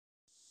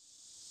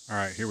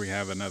Alright, here we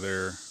have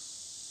another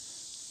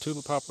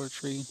tulip poplar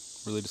tree,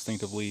 really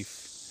distinctive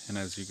leaf, and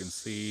as you can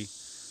see,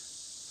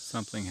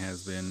 something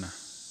has been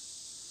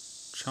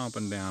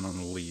chomping down on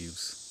the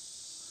leaves.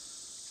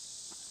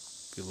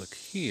 If you look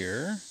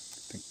here,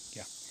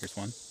 here's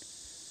one.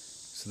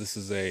 So this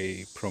is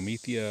a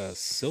Promethea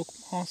silk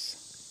moth.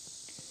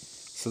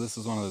 So this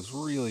is one of those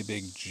really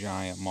big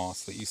giant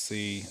moths that you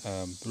see,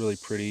 really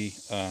pretty,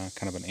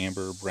 kind of an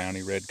amber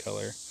browny red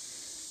color,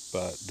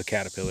 but the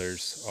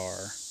caterpillars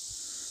are,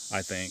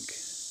 I think,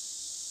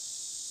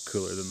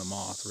 cooler than the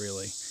moth,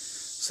 really.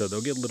 So they'll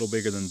get a little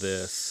bigger than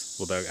this.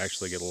 Well, they'll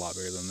actually get a lot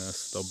bigger than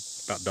this. They'll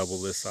about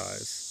double this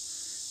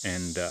size.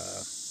 And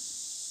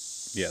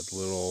yeah, the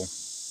little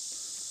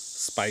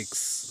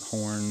spikes,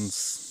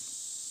 horns,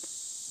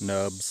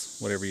 nubs,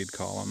 whatever you'd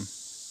call them,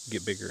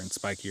 get bigger and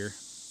spikier.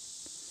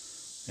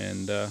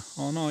 And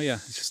all in all, yeah,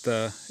 it's just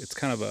it's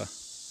kind of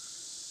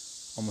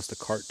almost a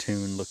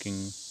cartoon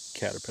looking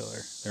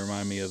caterpillar. They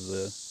remind me of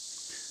the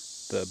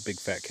big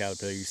fat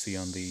caterpillar you see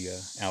on the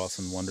Alice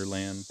in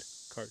Wonderland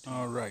cartoon.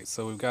 Alright,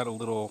 so we've got a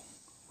little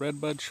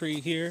redbud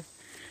tree here,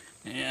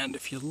 and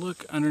if you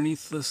look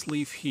underneath this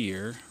leaf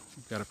here,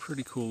 we've got a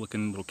pretty cool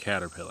looking little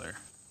caterpillar.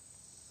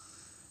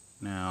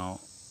 Now,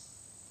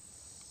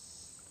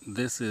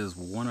 this is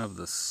one of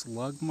the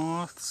slug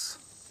moths.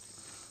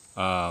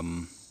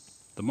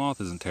 The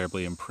moth isn't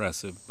terribly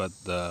impressive, but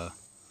the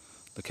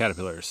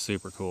caterpillar is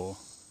super cool.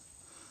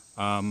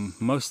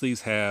 Most of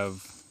these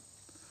have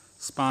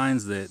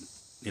spines that,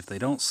 if they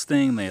don't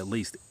sting, they at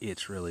least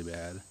itch really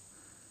bad.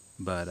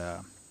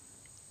 But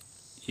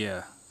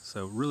yeah,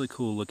 so really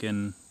cool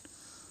looking.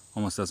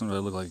 Almost doesn't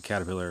really look like a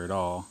caterpillar at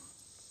all.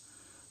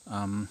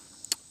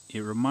 It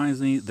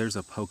reminds me, there's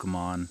a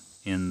Pokemon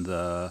in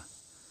the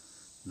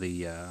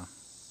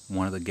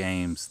one of the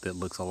games that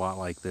looks a lot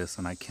like this,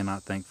 and I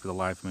cannot think for the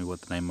life of me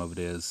what the name of it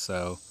is.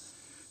 So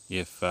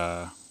if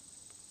any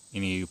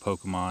of you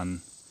Pokemon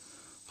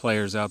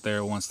players out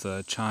there wants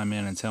to chime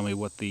in and tell me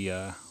what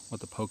the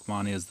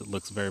Pokemon is that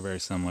looks very, very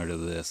similar to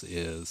this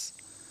is,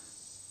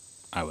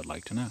 I would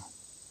like to know.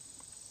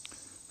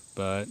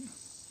 But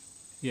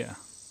yeah,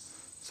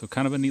 so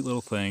kind of a neat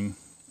little thing.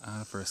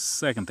 For a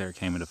second there, it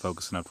came into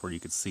focus enough where you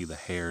could see the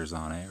hairs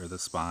on it, or the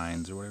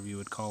spines, or whatever you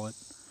would call it.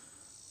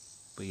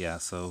 But yeah,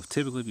 so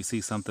typically if you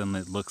see something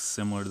that looks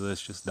similar to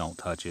this, just don't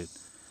touch it.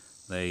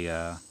 They,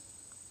 I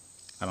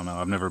don't know,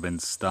 I've never been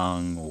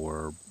stung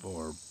or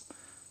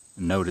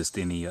noticed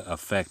any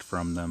effect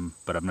from them,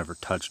 but I've never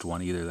touched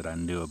one either that I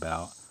knew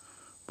about.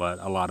 But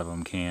a lot of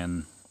them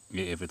can,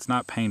 if it's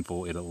not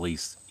painful, it at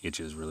least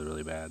itches really,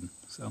 really bad.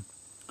 So,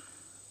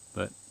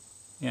 but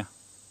yeah,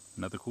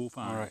 another cool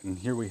find. Alright, and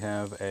here we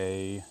have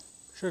a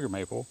sugar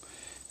maple,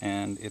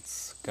 and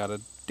it's got a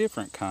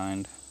different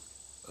kind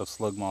of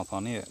slug moth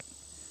on it.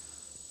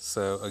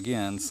 So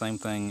again, same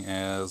thing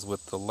as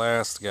with the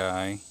last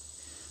guy.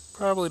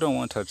 Probably don't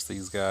want to touch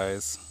these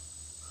guys.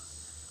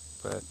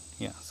 But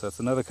yeah, so it's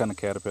another kind of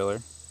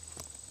caterpillar.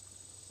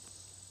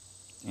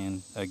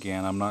 And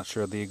again, I'm not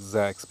sure of the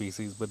exact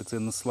species, but it's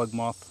in the slug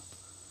moth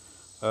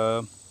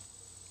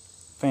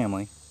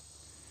family.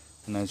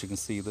 And as you can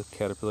see, the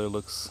caterpillar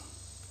looks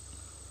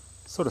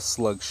sort of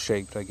slug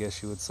shaped, I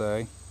guess you would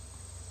say.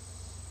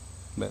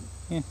 But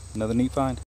yeah, another neat find.